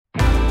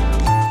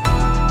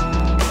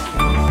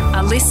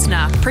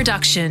listener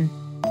production.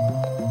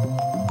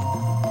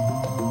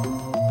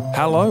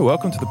 Hello,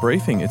 welcome to The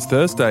Briefing. It's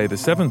Thursday, the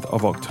 7th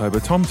of October.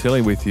 Tom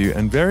Tilley with you,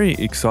 and very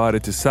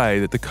excited to say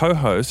that the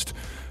co-host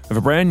of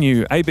a brand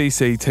new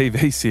ABC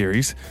TV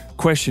series,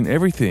 Question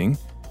Everything,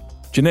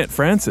 Jeanette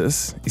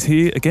Francis, is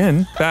here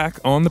again, back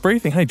on The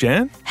Briefing. Hey,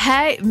 Jan.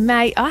 Hey,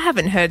 mate, I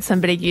haven't heard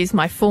somebody use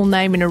my full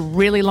name in a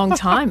really long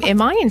time.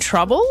 Am I in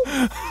trouble?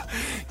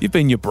 You've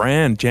been your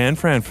brand, Jan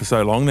Fran, for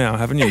so long now,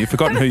 haven't you? You've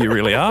forgotten who you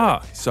really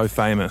are. So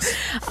famous.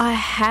 I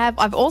have.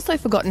 I've also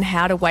forgotten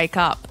how to wake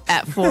up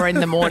at 4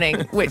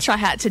 a.m, which I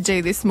had to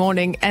do this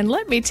morning. And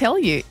let me tell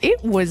you,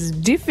 it was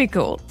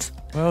difficult.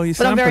 Well,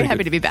 but I'm very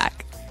happy to be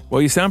back.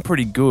 Well, you sound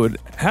pretty good.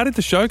 How did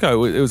the show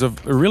go? It was a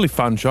really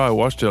fun show. I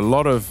watched it. A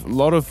lot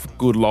of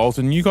good lols,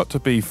 and you got to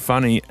be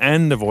funny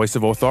and the voice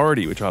of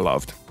authority, which I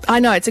loved.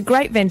 I know, it's a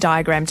great Venn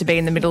diagram to be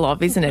in the middle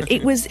of, isn't it?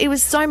 It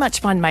was so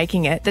much fun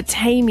making it. The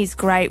team is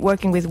great.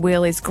 Working with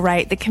Will is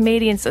great. The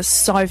comedians are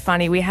so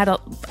funny. We had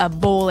a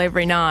ball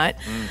every night.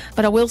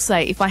 But I will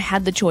say, if I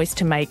had the choice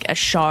to make a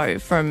show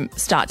from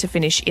start to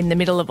finish in the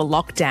middle of a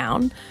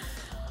lockdown,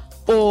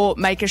 or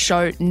make a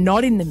show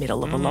not in the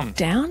middle of a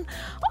lockdown,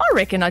 I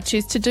reckon I'd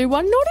choose to do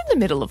one not in the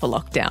middle of a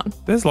lockdown.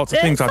 There's lots of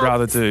things I'd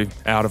rather do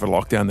out of a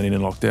lockdown than in a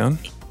lockdown.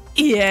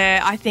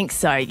 Yeah, I think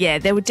so. Yeah,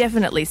 there were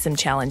definitely some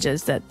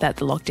challenges that the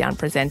lockdown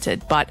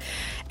presented, but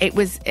it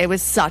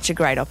was such a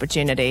great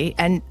opportunity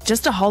and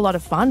just a whole lot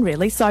of fun,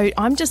 really. So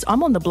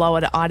I'm on the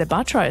blower to Ida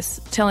Buttrose,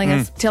 telling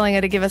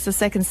her to give us a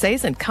second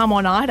season. Come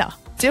on, Ida.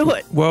 Do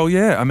it. Well,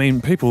 yeah. I mean,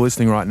 people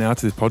listening right now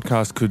to this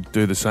podcast could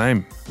do the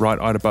same.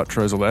 Write Ida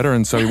Buttrose a letter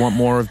and say, we want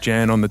more of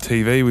Jan on the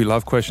TV. We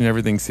love Question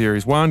Everything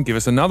Series 1. Give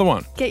us another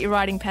one. Get your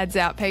writing pads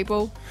out,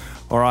 people.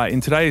 All right,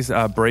 in today's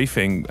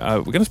briefing,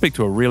 we're going to speak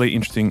to a really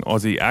interesting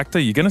Aussie actor.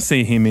 You're going to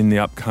see him in the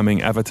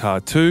upcoming Avatar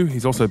 2.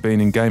 He's also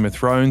been in Game of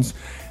Thrones,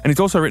 and he's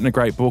also written a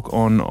great book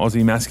on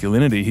Aussie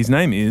masculinity. His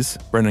name is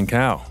Brendan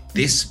Cowell.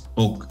 This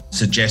book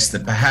suggests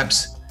that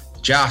perhaps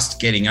just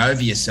getting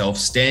over yourself,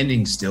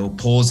 standing still,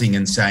 pausing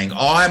and saying,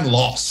 I'm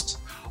lost.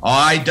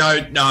 I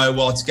don't know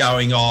what's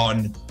going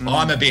on.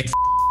 I'm a bit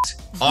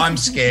I'm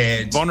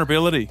scared.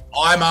 Vulnerability.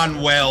 I'm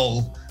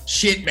unwell.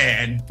 Shit,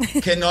 man.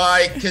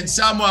 Can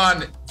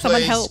someone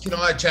please, help? Can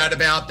I chat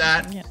about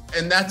that? Yeah.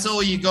 And that's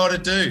all you got to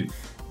do.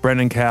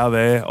 Brendan Cowell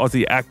there,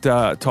 Aussie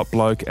actor, top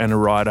bloke and a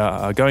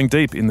writer, going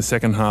deep in the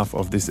second half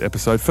of this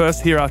episode.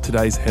 First, here are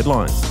today's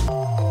headlines.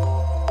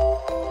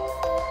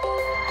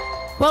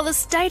 Well, the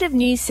state of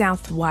New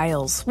South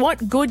Wales.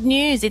 What good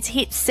news. It's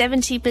hit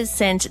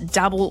 70%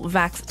 double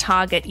vax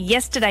target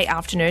yesterday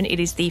afternoon. It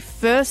is the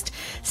first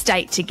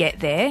state to get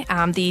there.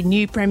 The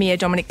new Premier,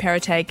 Dominic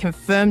Perrottet,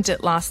 confirmed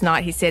it last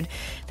night. He said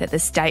that the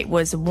state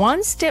was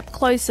one step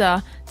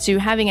closer to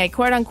having a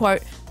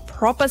quote-unquote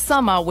proper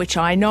summer, which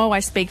I know I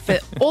speak for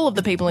all of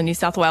the people in New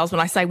South Wales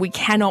when I say we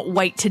cannot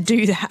wait to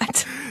do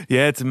that.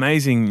 Yeah, it's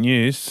amazing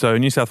news. So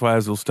New South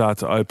Wales will start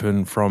to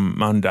open from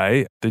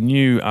Monday. The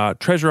new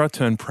Treasurer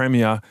turned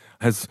Premier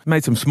has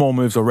made some small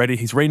moves already.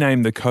 He's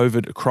renamed the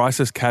COVID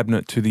Crisis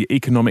Cabinet to the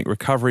Economic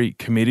Recovery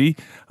Committee,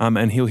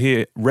 and he'll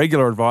hear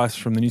regular advice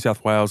from the New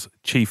South Wales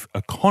Chief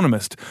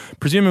Economist.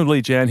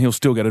 Presumably, Jan, he'll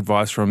still get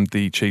advice from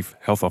the Chief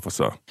Health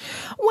Officer.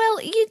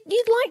 Well,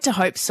 you'd like to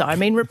hope so. I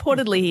mean,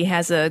 reportedly he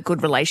has a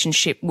good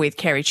relationship with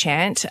Kerry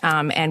Chant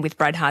and with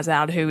Brad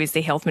Hazzard, who is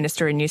the Health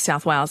Minister in New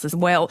South Wales as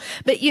well.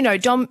 But, you know,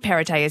 Dom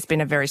Perrottet has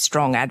been a very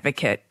strong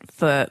advocate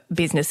for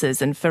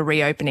businesses and for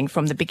reopening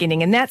from the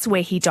beginning, and that's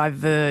where he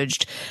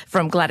diverged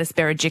from Gladys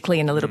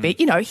Berejiklian a little bit.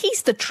 You know,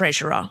 he's the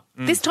Treasurer.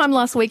 This time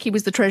last week he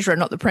was the Treasurer,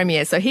 not the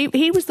Premier. So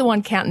he was the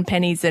one counting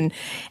pennies and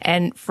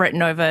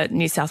fretting over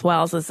New South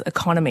Wales's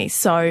economy.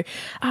 So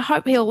I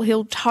hope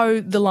he'll toe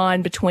the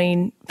line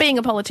between being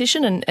a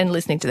politician and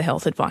listening to the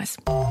health advice.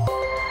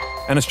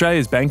 And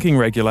Australia's banking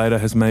regulator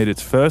has made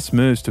its first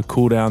moves to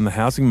cool down the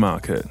housing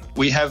market.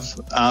 We have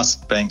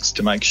asked banks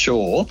to make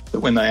sure that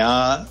when they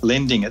are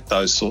lending at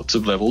those sorts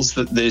of levels,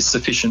 that there's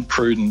sufficient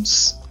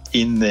prudence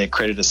in their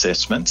credit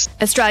assessments.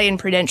 Australian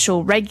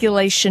Prudential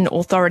Regulation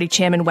Authority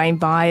Chairman Wayne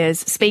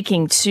Byers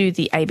speaking to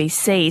the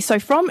ABC. So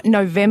from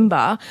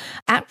November,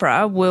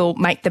 APRA will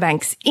make the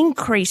banks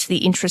increase the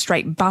interest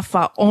rate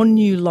buffer on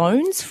new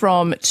loans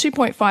from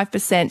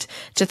 2.5%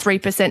 to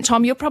 3%.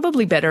 Tom, you're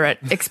probably better at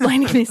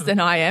explaining this than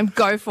I am.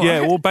 Go for it.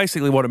 Yeah, well,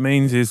 basically what it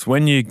means is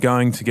when you're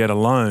going to get a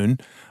loan,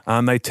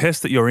 they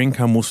test that your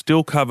income will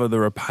still cover the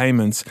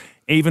repayments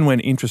even when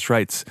interest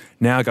rates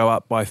now go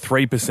up by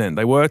 3%.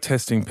 They were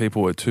testing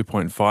people at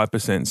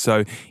 2.5%.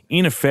 So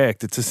in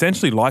effect, it's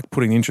essentially like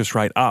putting the interest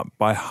rate up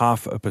by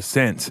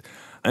 0.5%.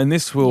 And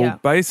this will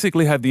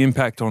basically have the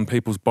impact on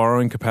people's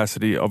borrowing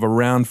capacity of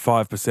around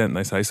 5%,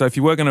 they say. So if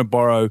you were going to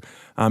borrow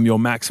your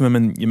maximum,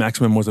 and your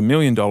maximum was $1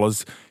 million,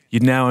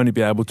 you'd now only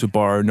be able to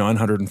borrow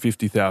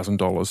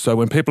 $950,000. So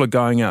when people are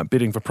going out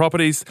bidding for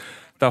properties,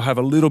 they'll have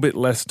a little bit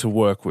less to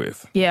work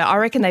with. Yeah, I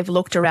reckon they've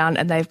looked around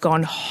and they've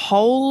gone,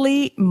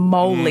 holy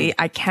moly,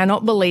 I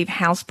cannot believe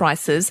house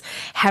prices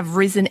have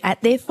risen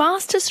at their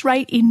fastest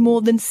rate in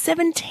more than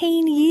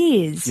 17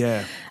 years.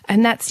 Yeah.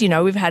 And that's, you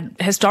know, we've had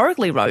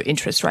historically low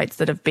interest rates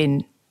that have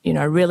been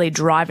really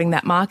driving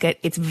that market.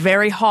 It's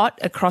very hot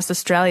across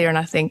Australia, and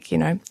I think,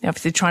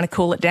 obviously trying to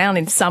cool it down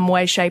in some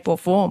way, shape or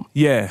form.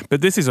 Yeah,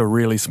 but this is a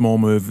really small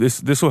move.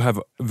 This will have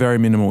very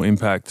minimal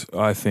impact,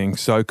 I think.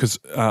 So, because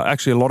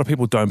actually a lot of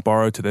people don't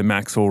borrow to their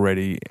max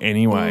already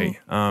anyway.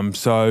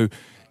 So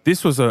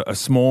this was a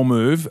small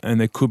move, and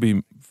there could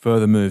be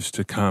further moves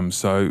to come.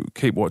 So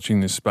keep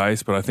watching this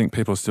space, but I think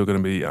people are still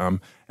going to be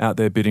out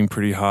there bidding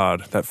pretty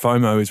hard. That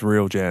FOMO is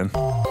real, Jan.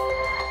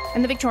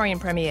 And the Victorian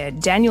Premier,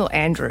 Daniel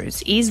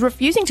Andrews, is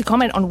refusing to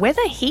comment on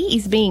whether he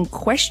is being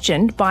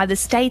questioned by the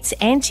state's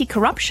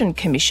Anti-Corruption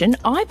Commission,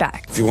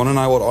 IBAC. If you want to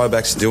know what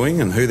IBAC's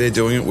doing and who they're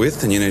doing it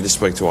with, then you need to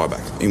speak to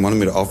IBAC. He wanted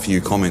me to offer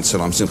you comments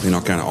that I'm simply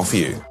not going to offer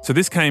you. So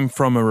this came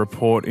from a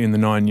report in the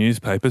Nine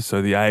newspapers,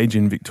 so The Age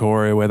in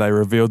Victoria, where they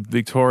revealed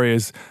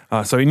Victoria's...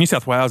 so in New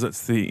South Wales,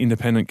 it's the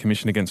Independent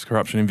Commission Against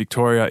Corruption. In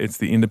Victoria, it's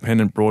the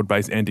Independent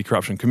Broad-Based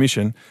Anti-Corruption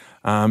Commission.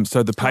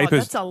 So the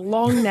papers... that's a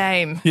long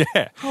name.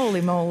 Yeah.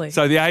 Holy moly.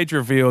 So The Age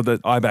revealed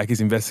that IBAC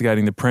is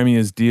investigating the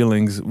Premier's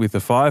dealings with the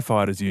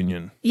Firefighters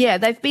Union. Yeah,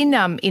 they've been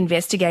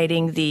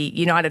investigating the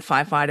United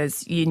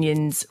Firefighters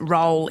Union's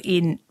role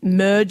in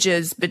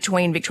mergers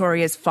between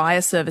Victoria's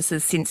fire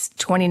services since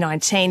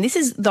 2019. This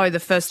is, though, the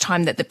first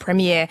time that the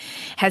Premier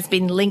has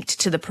been linked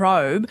to the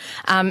probe.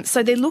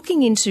 So they're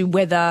looking into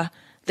whether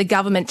the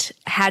government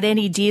had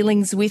any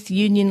dealings with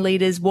union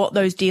leaders, what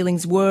those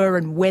dealings were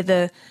and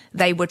whether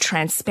they were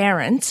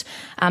transparent.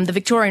 The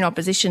Victorian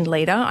opposition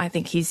leader, I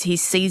think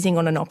he's seizing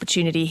on an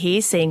opportunity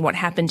here, seeing what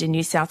happened in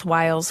New South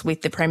Wales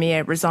with the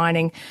Premier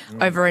resigning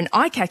over an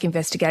ICAC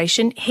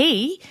investigation.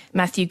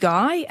 Matthew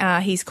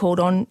Guy, he's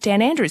called on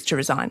Dan Andrews to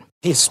resign.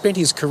 He's spent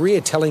his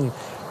career telling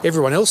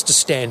everyone else to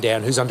stand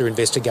down who's under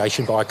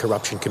investigation by a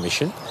corruption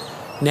commission.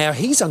 Now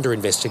he's under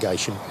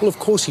investigation. Well, of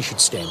course he should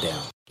stand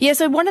down. Yeah,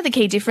 so one of the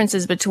key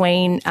differences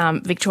between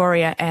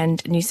Victoria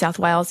and New South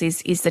Wales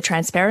is the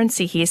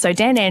transparency here. So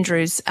Dan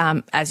Andrews,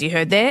 as you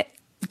heard there,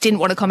 didn't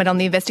want to comment on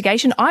the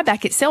investigation.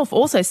 IBAC itself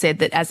also said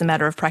that as a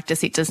matter of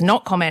practice, it does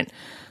not comment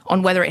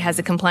on whether it has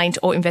a complaint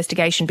or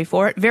investigation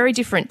before it. Very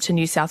different to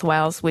New South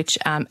Wales, which,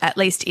 at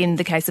least in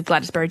the case of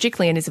Gladys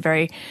Berejiklian, is a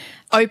very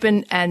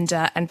open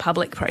and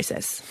public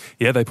process.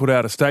 Yeah, they put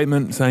out a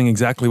statement saying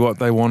exactly what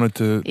they wanted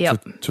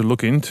to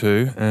look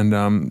into, and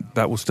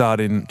that will start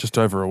in just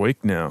over a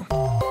week now.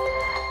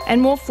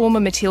 And more former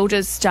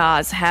Matildas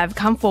stars have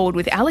come forward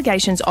with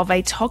allegations of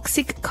a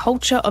toxic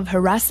culture of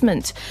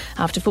harassment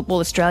after Football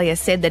Australia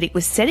said that it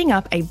was setting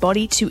up a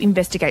body to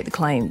investigate the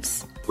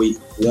claims. We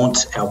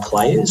want our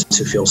players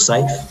to feel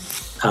safe,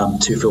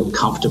 to feel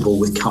comfortable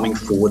with coming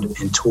forward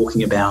and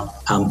talking about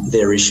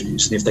their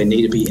issues. And if they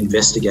need to be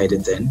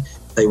investigated, then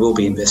they will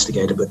be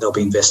investigated, but they'll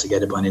be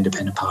investigated by an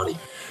independent party.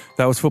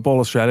 That was Football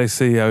Australia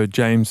CEO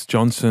James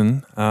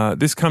Johnson.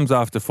 This comes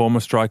after former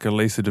striker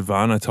Lisa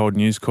Devana told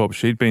News Corp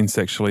she'd been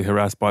sexually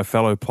harassed by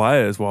fellow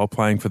players while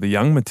playing for the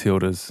young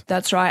Matildas.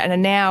 That's right.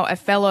 And now a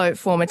fellow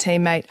former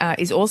teammate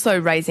is also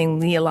raising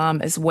the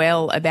alarm as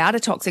well about a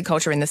toxic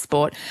culture in the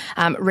sport.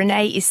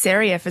 Renee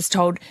Iseriev has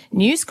told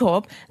News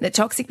Corp that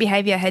toxic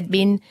behaviour had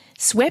been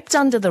swept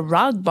under the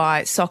rug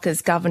by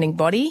soccer's governing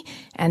body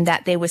and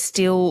that there were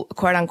still,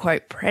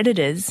 quote-unquote,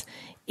 predators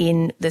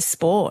in the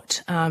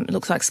sport. It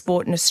looks like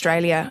sport in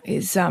Australia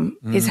is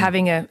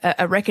having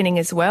a reckoning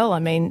as well. I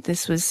mean,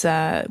 this was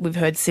we've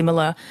heard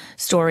similar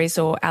stories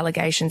or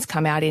allegations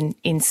come out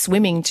in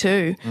swimming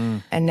too,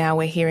 and now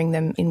we're hearing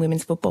them in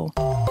women's football.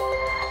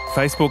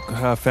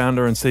 Facebook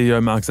founder and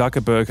CEO Mark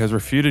Zuckerberg has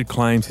refuted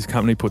claims his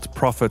company puts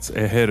profits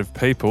ahead of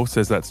people,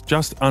 says that's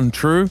just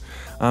untrue.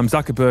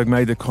 Zuckerberg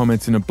made the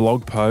comments in a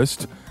blog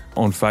post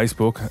on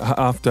Facebook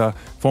after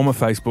former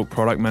Facebook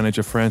product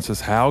manager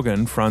Frances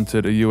Haugen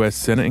fronted a US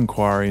Senate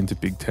inquiry into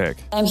big tech.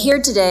 I'm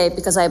here today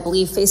because I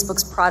believe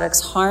Facebook's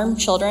products harm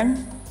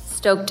children,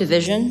 stoke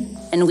division,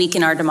 and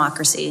weaken our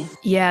democracy.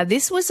 Yeah,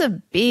 this was a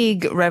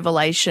big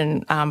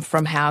revelation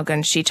from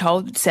Haugen. She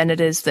told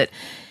senators that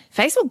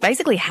Facebook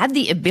basically had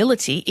the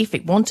ability, if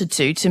it wanted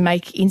to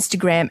make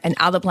Instagram and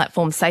other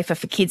platforms safer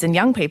for kids and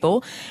young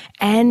people,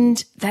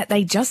 and that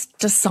they just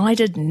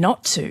decided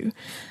not to.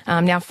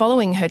 Now,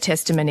 following her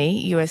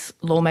testimony, US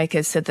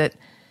lawmakers said that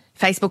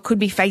Facebook could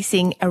be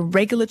facing a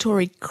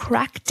regulatory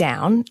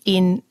crackdown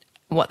in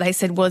what they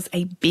said was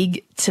a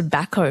big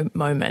tobacco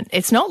moment.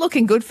 It's not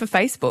looking good for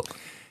Facebook.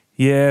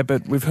 Yeah,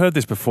 but we've heard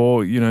this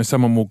before. You know,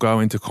 someone will go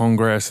into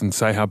Congress and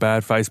say how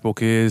bad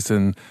Facebook is,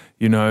 and,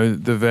 you know,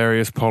 the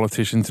various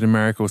politicians in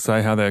America will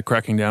say how they're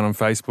cracking down on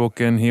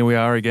Facebook, and here we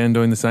are again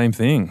doing the same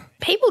thing.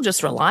 People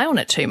just rely on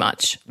it too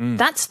much.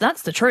 That's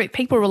the truth.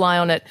 People rely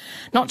on it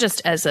not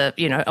just as a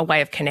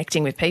way of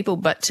connecting with people,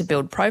 but to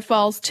build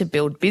profiles, to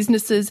build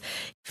businesses.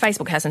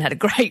 Facebook hasn't had a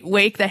great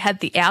week. They had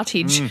the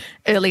outage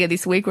earlier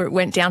this week where it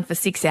went down for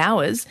 6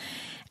 hours.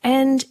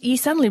 And you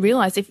suddenly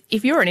realise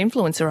if you're an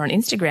influencer on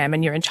Instagram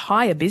and your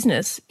entire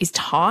business is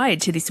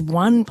tied to this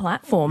one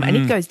platform and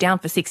it goes down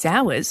for 6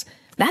 hours,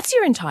 That's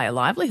your entire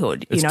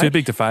livelihood. It's too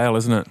big to fail,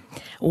 isn't it?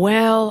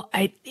 Well,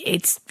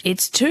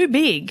 it's too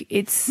big.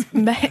 It's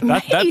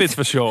that bit's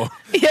for sure.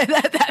 Yeah,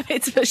 that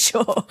bit's for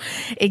sure.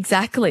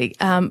 Exactly.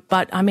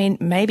 But I mean,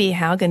 maybe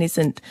Haugen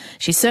isn't.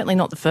 She's certainly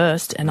not the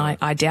first, and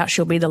I doubt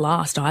she'll be the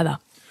last either.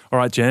 All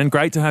right, Jan,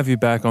 great to have you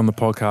back on the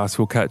podcast.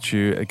 We'll catch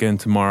you again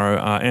tomorrow.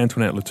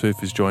 Antoinette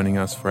Lattouf is joining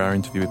us for our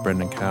interview with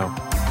Brendan Cowell.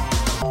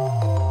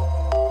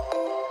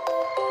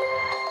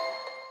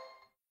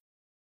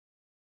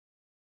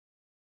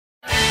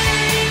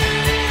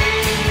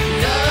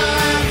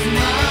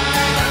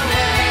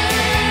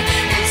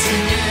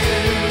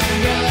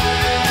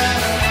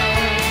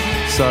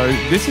 So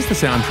this is the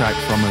soundtrack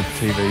from a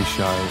TV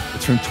show.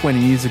 It's from 20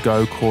 years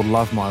ago called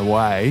Love My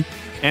Way.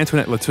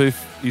 Antoinette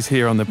Lattouf is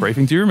here on the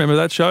briefing. Do you remember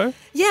that show?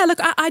 Yeah, look,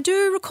 I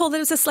do recall that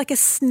it was just like a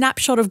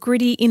snapshot of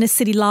gritty inner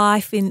city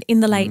life in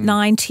the late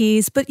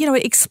 90s. But, you know,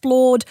 it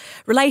explored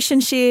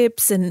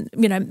relationships and,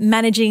 you know,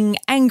 managing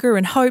anger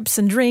and hopes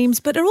and dreams.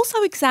 But it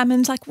also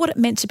examined like what it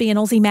meant to be an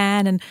Aussie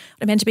man and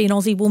what it meant to be an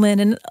Aussie woman.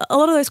 And a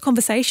lot of those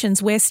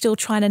conversations we're still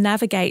trying to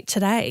navigate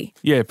today.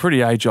 Yeah,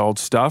 pretty age-old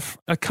stuff.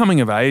 A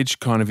coming-of-age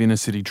kind of inner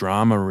city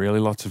drama, really.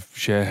 Lots of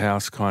share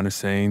house kind of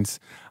scenes.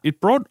 It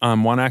brought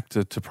one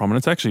actor to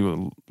prominence,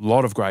 actually a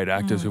lot of great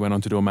actors who went on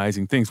to do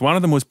amazing things. One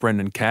of them was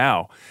Brendan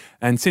Cowell.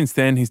 And since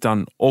then, he's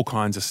done all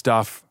kinds of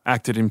stuff,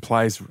 acted in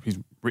plays, he's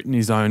written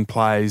his own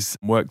plays,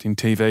 worked in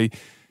TV.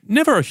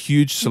 Never a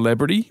huge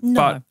celebrity,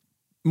 but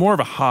more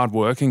of a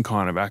hard-working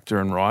kind of actor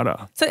and writer.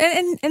 So,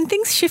 and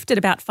things shifted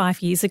about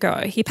 5 years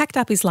ago. He packed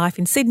up his life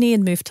in Sydney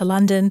and moved to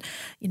London,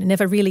 you know,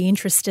 never really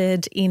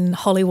interested in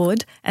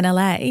Hollywood and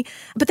LA.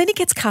 But then he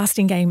gets cast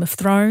in Game of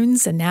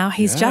Thrones, and now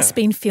he's just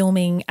been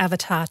filming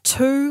Avatar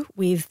 2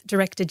 with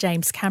director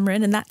James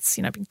Cameron, and that's,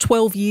 you know, been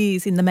 12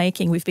 years in the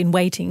making. We've been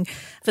waiting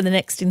for the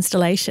next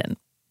installation.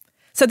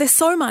 So there's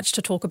so much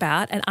to talk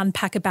about and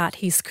unpack about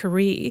his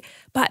career,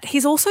 but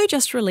he's also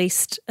just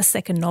released a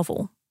second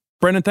novel.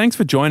 Brendan, thanks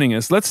for joining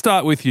us. Let's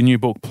start with your new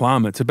book,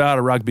 Plum. It's about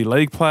a rugby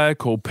league player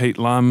called Pete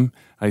Lum.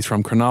 He's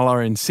from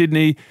Cronulla in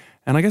Sydney.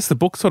 And I guess the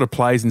book sort of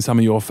plays in some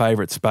of your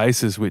favourite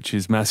spaces, which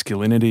is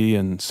masculinity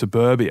and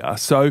suburbia.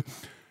 So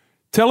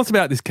tell us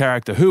about this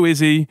character. Who is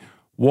he?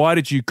 Why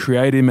did you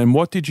create him? And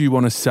what did you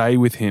want to say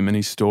with him and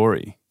his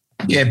story?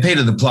 Yeah,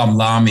 Peter the Plum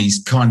Lum,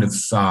 he's kind of,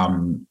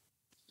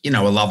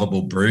 a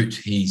lovable brute.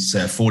 He's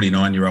a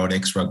 49-year-old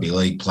ex-rugby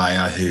league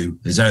player who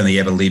has only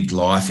ever lived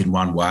life in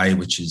one way,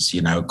 which is,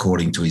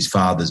 according to his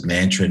father's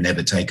mantra,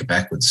 never take a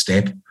backward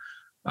step.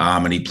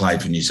 And he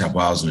played for New South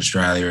Wales and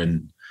Australia.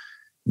 And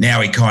now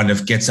he kind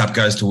of gets up,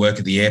 goes to work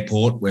at the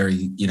airport where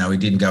he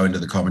didn't go into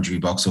the commentary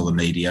box or the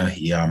media.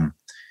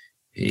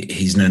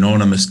 He's an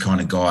anonymous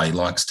kind of guy. He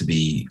likes to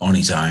be on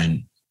his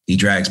own. He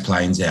drags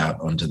planes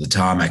out onto the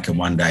tarmac, and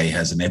one day he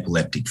has an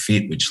epileptic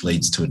fit, which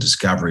leads to a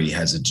discovery. He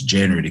has a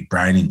degenerative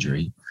brain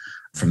injury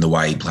from the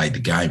way he played the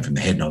game, from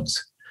the head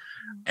nods.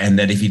 And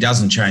that if he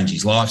doesn't change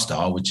his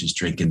lifestyle, which is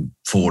drinking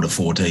 4 to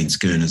 14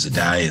 schooners a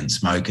day and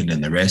smoking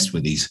and the rest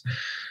with his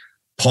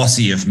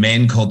posse of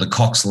men called the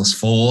Coxless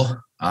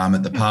Four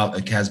at the pub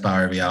at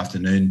Casbah every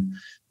afternoon,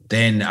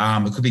 then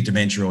it could be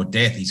dementia or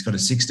death. He's got a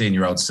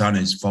 16-year-old son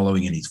who's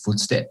following in his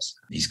footsteps.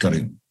 He's got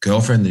a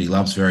girlfriend that he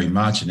loves very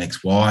much, an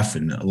ex-wife,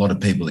 and a lot of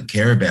people that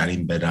care about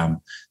him, but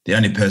the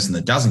only person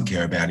that doesn't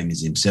care about him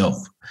is himself.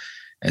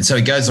 And so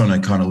he goes on a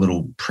kind of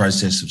little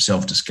process of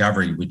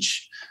self-discovery,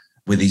 which,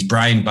 with his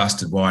brain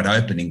busted wide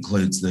open,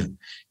 includes a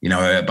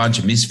bunch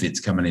of misfits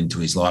coming into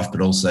his life,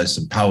 but also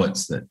some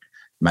poets that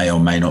may or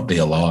may not be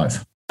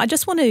alive. I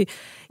just want to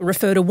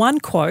refer to one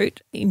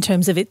quote in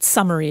terms of its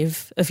summary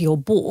of your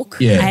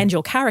book and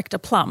your character,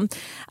 Plum.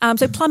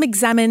 So Plum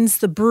examines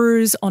the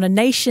bruise on a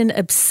nation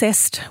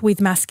obsessed with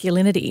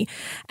masculinity.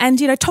 And,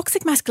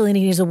 toxic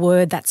masculinity is a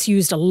word that's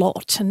used a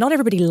lot and not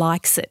everybody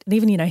likes it. And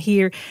even,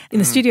 here in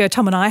the studio,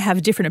 Tom and I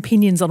have different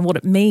opinions on what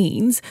it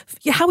means.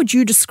 How would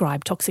you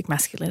describe toxic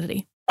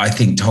masculinity? I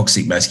think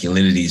toxic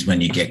masculinity is when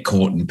you get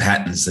caught in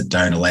patterns that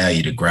don't allow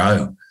you to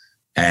grow.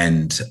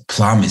 And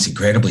Plum is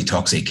incredibly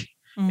toxic.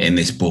 In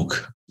this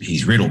book,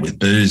 he's riddled with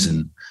booze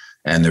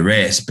and the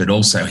rest, but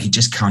also he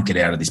just can't get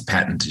out of this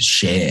pattern to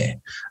share.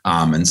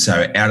 And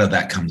so out of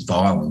that comes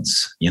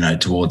violence,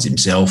 towards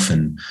himself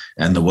and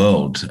the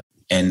world.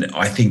 And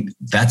I think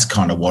that's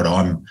kind of what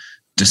I'm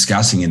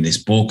discussing in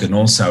this book. And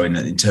also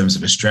in terms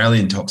of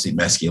Australian toxic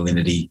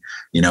masculinity,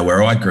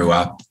 where I grew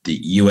up,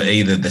 you were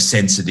either the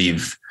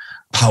sensitive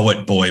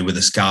poet boy with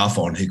a scarf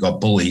on who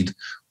got bullied,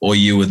 or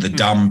you were the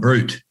dumb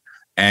brute.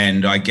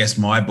 And I guess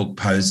my book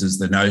poses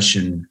the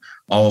notion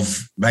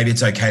of maybe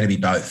it's okay to be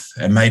both.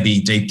 And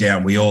maybe deep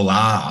down we all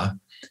are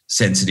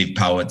sensitive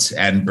poets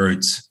and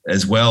brutes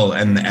as well.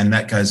 And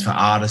that goes for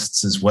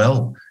artists as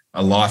well.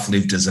 A life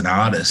lived as an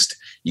artist,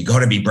 you got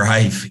to be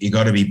brave, you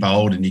got to be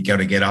bold, and you got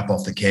to get up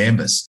off the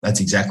canvas. That's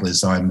exactly the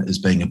same as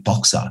being a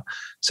boxer.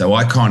 So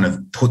I kind of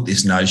put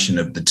this notion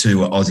of the two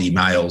Aussie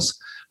males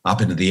up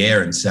into the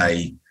air and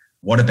say,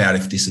 what about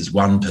if this is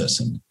one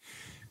person?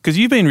 Because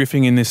you've been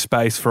riffing in this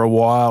space for a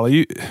while.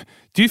 Do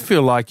Do you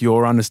feel like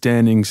your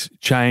understanding's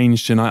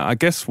changed? And I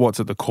guess what's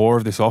at the core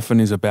of this often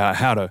is about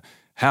how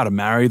to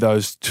marry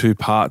those two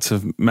parts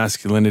of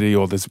masculinity,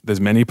 or there's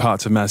many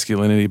parts of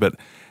masculinity, but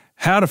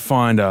how to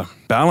find a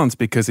balance.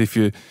 Because if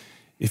you're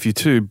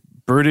too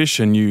brutish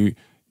and you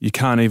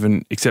can't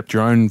even accept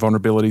your own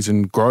vulnerabilities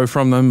and grow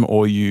from them,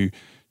 or you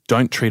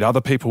don't treat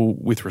other people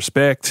with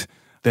respect,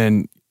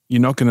 then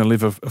you're not going to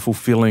live a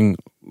fulfilling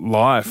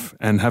life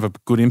and have a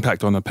good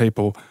impact on the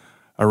people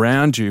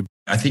around you.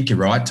 I think you're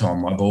right,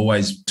 Tom. I've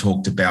always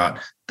talked about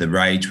the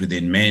rage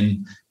within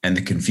men and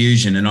the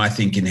confusion. And I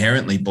think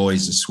inherently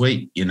boys are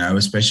sweet,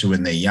 especially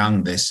when they're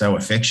young. They're so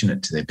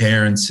affectionate to their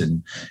parents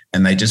and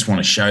they just want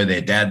to show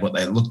their dad what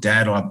they look,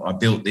 Dad, I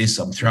built this.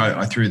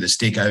 I threw the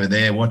stick over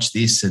there. Watch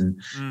this.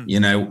 And,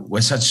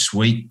 we're such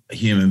sweet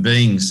human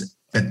beings.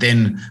 But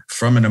then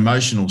from an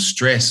emotional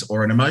stress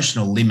or an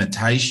emotional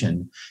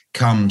limitation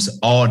comes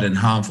odd and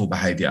harmful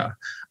behaviour.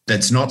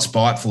 That's not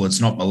spiteful,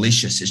 it's not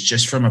malicious, it's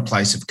just from a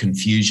place of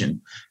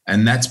confusion.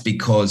 And that's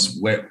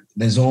because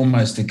there's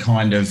almost a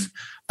kind of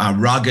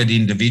rugged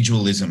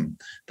individualism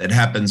that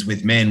happens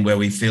with men where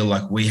we feel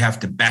like we have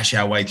to bash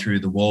our way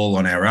through the wall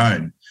on our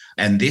own.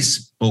 And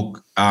this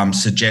book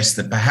suggests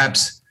that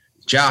perhaps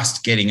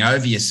just getting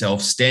over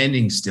yourself,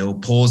 standing still,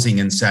 pausing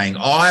and saying,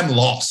 I'm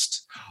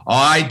lost,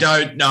 I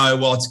don't know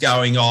what's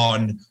going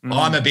on,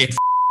 I'm a bit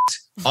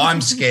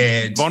I'm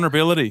scared.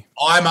 Vulnerability.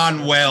 I'm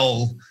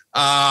unwell.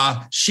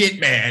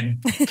 Shit, man.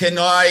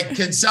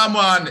 Can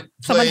someone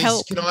please,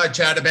 help. can I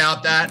chat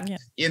about that?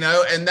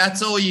 Yeah. And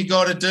that's all you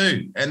got to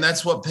do. And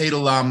that's what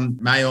people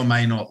may or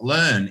may not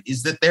learn,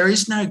 is that there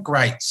is no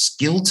great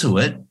skill to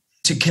it.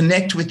 To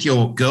connect with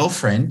your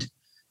girlfriend,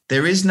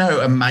 there is no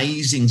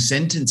amazing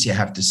sentence you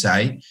have to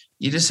say.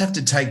 You just have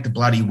to take the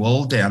bloody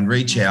wall down,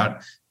 reach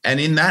out. And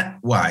in that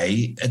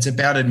way, it's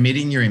about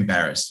admitting you're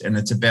embarrassed, and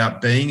it's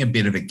about being a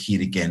bit of a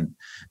kid again.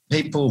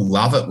 People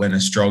love it when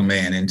a strong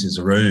man enters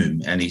a room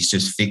and he's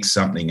just fixed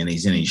something and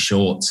he's in his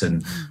shorts,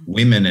 and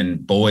women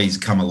and boys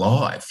come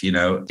alive.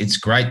 It's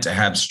great to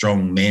have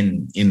strong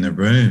men in the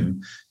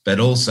room,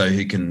 but also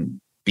who can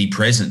be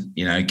present,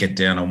 get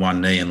down on one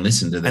knee and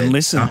listen to them. And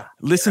listen.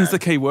 Listen's the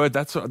key word.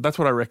 That's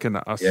what I reckon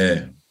us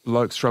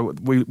blokes struggle.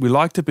 We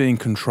like to be in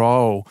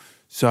control,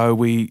 so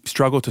we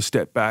struggle to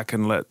step back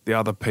and let the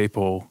other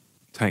people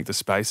take the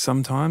space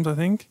sometimes, I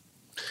think.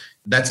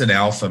 That's an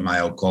alpha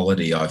male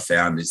quality I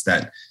found, is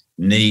that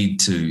need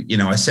to,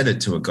 I said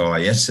it to a guy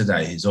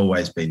yesterday who's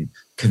always been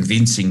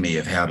convincing me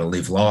of how to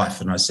live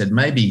life. And I said,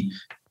 maybe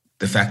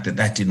the fact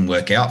that didn't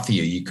work out for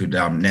you, you could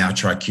now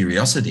try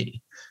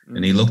curiosity.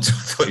 And he looked, I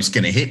thought he was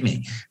going to hit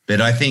me.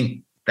 But I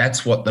think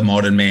that's what the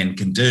modern man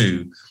can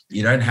do.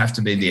 You don't have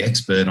to be the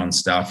expert on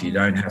stuff. You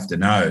don't have to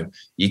know.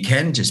 You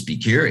can just be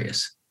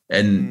curious.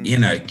 And,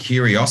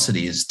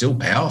 curiosity is still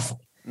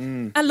powerful.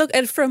 And look,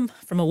 from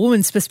a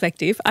woman's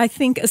perspective, I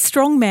think a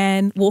strong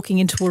man walking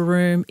into a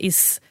room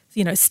is,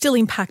 still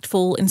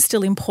impactful and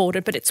still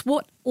important, but it's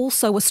what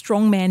also a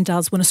strong man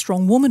does when a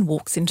strong woman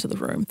walks into the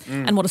room,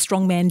 and what a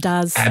strong man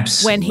does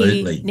when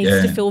he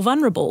needs to feel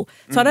vulnerable.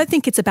 So I don't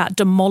think it's about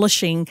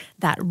demolishing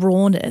that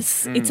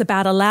rawness. It's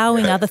about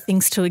allowing other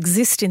things to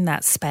exist in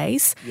that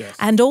space,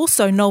 and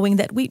also knowing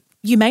that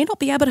you may not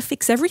be able to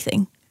fix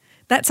everything.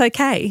 That's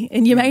okay.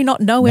 And you may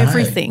not know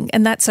everything,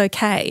 and that's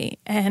okay.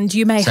 And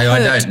you may hurt. I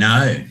don't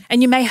know.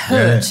 And you may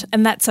hurt,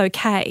 and that's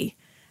okay.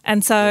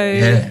 And so,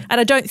 and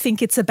I don't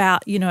think it's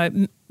about,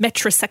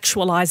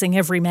 metrosexualizing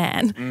every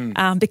man,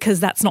 because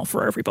that's not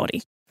for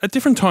everybody. At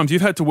different times,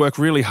 you've had to work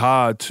really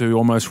hard to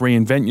almost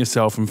reinvent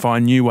yourself and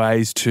find new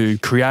ways to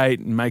create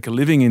and make a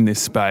living in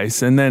this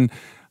space. And then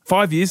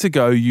 5 years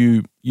ago,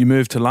 you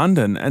moved to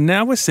London, and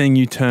now we're seeing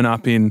you turn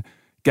up in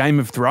Game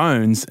of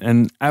Thrones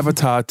and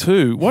Avatar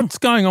 2. What's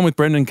going on with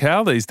Brendan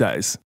Cowell these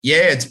days? Yeah,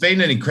 it's been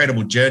an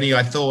incredible journey.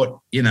 I thought,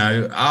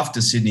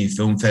 after Sydney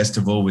Film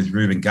Festival with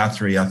Reuben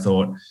Guthrie, I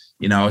thought,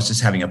 I was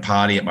just having a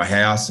party at my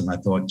house, and I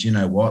thought, you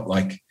know what,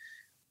 like,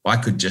 I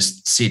could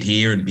just sit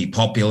here and be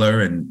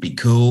popular and be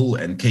cool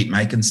and keep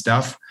making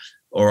stuff,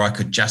 or I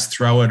could just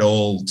throw it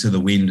all to the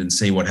wind and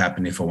see what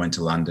happened if I went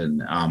to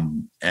London.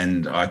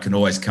 And I can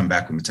always come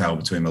back with my tail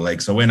between my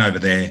legs. So I went over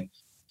there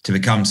to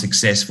become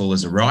successful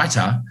as a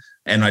writer,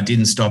 and I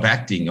didn't stop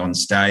acting on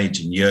stage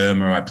in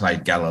Yerma. I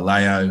played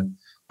Galileo.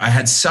 I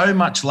had so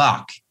much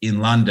luck in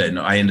London,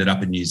 I ended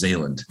up in New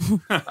Zealand,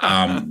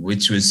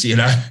 which was,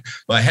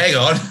 hang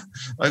on,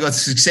 I got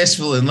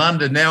successful in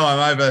London. Now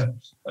I'm over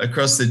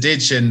across the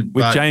ditch.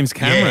 With James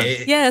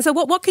Cameron. Yeah, so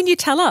what can you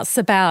tell us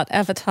about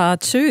Avatar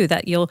 2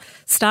 that you're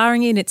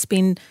starring in? It's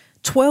been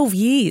 12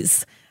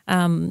 years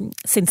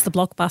since the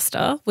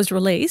blockbuster was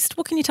released.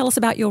 What can you tell us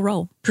about your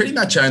role? Pretty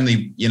much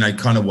only,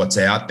 kind of what's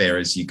out there,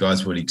 as you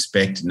guys would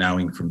expect,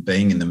 knowing from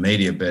being in the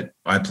media. But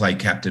I play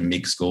Captain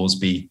Mick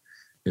Scoresby,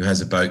 who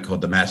has a boat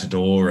called the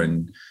Matador,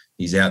 and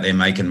he's out there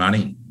making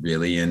money,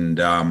 really.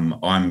 And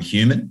I'm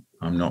human.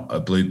 I'm not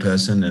a blue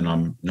person, and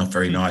I'm not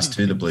very nice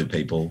to the blue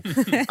people.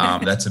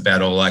 That's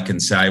about all I can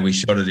say. We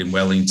shot it in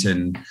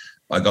Wellington.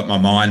 I got my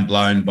mind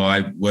blown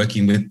by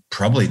working with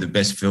probably the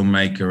best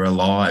filmmaker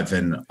alive,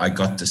 and I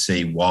got to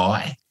see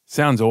why.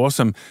 Sounds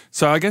awesome.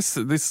 So I guess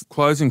this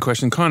closing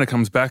question kind of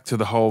comes back to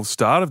the whole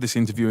start of this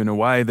interview in a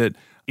way that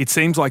it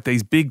seems like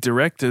these big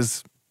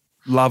directors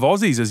love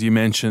Aussies, as you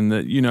mentioned,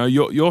 that, you know,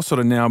 you're sort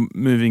of now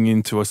moving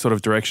into a sort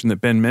of direction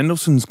that Ben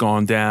Mendelsohn's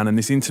gone down, and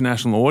this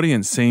international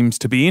audience seems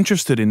to be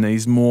interested in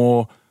these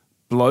more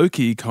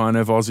blokey kind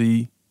of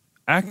Aussie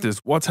actors.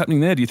 What's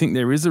happening there? Do you think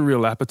there is a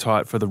real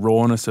appetite for the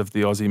rawness of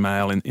the Aussie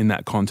male in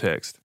that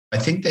context? I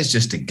think there's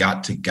just a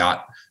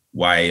gut-to-gut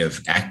way of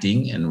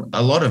acting. And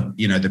a lot of,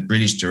 you know, the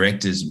British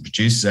directors and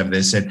producers over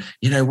there said,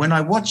 you know, when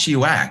I watch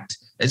you act,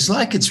 it's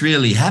like it's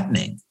really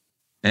happening.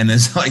 And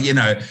it's like, you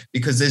know,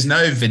 because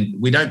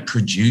we don't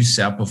produce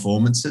our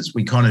performances.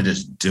 We kind of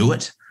just do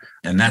it.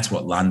 And that's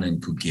what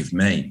London could give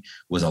me,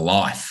 was a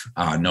life,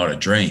 not a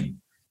dream.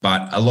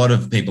 But a lot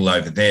of people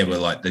over there were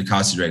like, the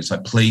casting directors,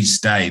 like, please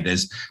stay.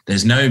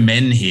 There's no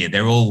men here.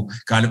 They're all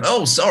kind of,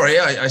 oh, sorry,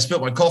 I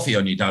spilled my coffee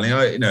on you, darling.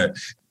 You know,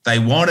 they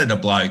wanted a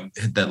bloke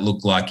that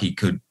looked like he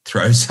could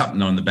throw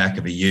something on the back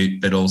of a ute,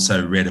 but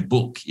also read a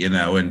book, you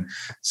know. And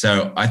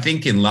so I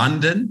think in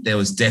London, there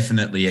was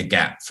definitely a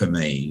gap for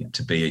me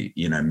to be,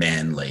 you know,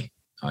 manly,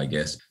 I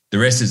guess. The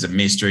rest is a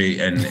mystery.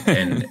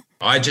 And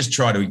I just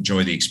try to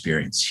enjoy the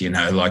experience, you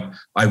know. Like,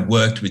 I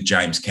worked with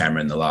James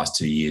Cameron the last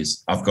 2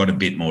 years. I've got a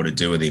bit more to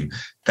do with him.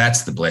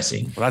 That's the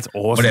blessing. Well, that's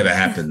awesome. Whatever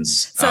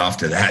happens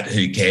after that,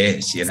 who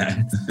cares, you know?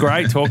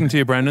 Great talking to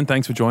you, Brendan.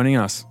 Thanks for joining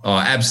us. Oh,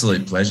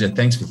 absolute pleasure.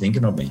 Thanks for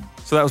thinking of me.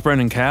 So that was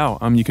Brendan Cowell.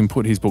 You can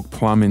put his book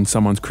Plum in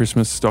someone's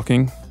Christmas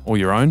stocking or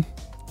your own.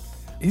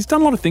 He's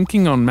done a lot of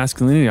thinking on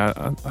masculinity.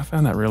 I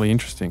found that really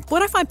interesting.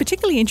 What I find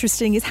particularly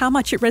interesting is how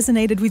much it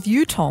resonated with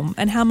you, Tom,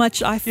 and how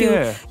much I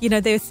feel, you know,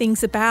 there are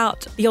things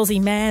about the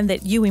Aussie man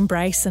that you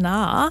embrace and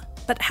are,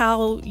 but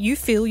how you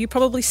feel you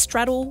probably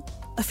straddle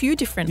a few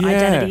different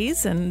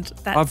identities. And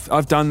that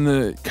I've done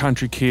the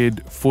country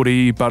kid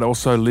footy, but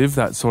also live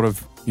that sort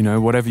of, you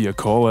know, whatever you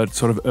call it,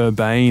 sort of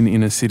urbane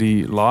inner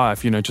city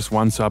life, you know, just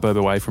one suburb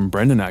away from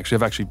Brendan, actually.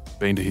 I've actually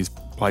been to his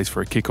place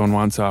for a kick on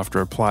once after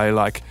a play,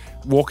 like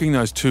walking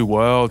those two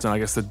worlds, and I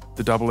guess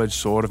the double-edged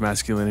sword of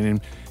masculinity,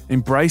 and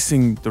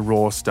embracing the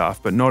raw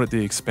stuff, but not at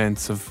the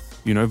expense of,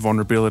 you know,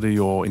 vulnerability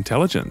or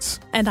intelligence.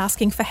 And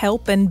asking for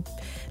help and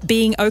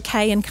being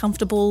okay and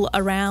comfortable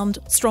around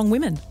strong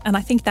women. And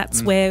I think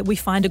that's where we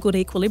find a good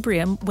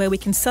equilibrium, where we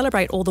can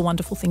celebrate all the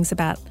wonderful things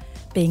about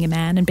being a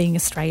man and being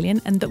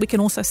Australian, and that we can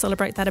also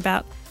celebrate that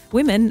about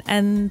women,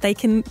 and they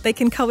can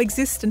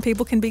coexist, and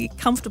people can be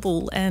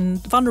comfortable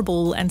and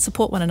vulnerable and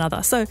support one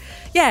another. So,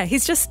 yeah,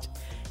 he's just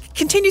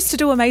continues to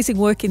do amazing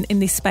work in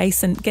this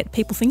space and get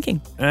people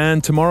thinking.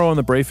 And tomorrow on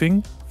The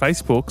Briefing,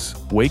 Facebook's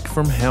Week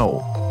from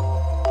Hell.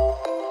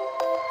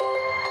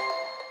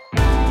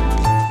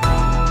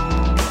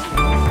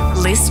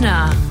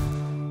 Listener.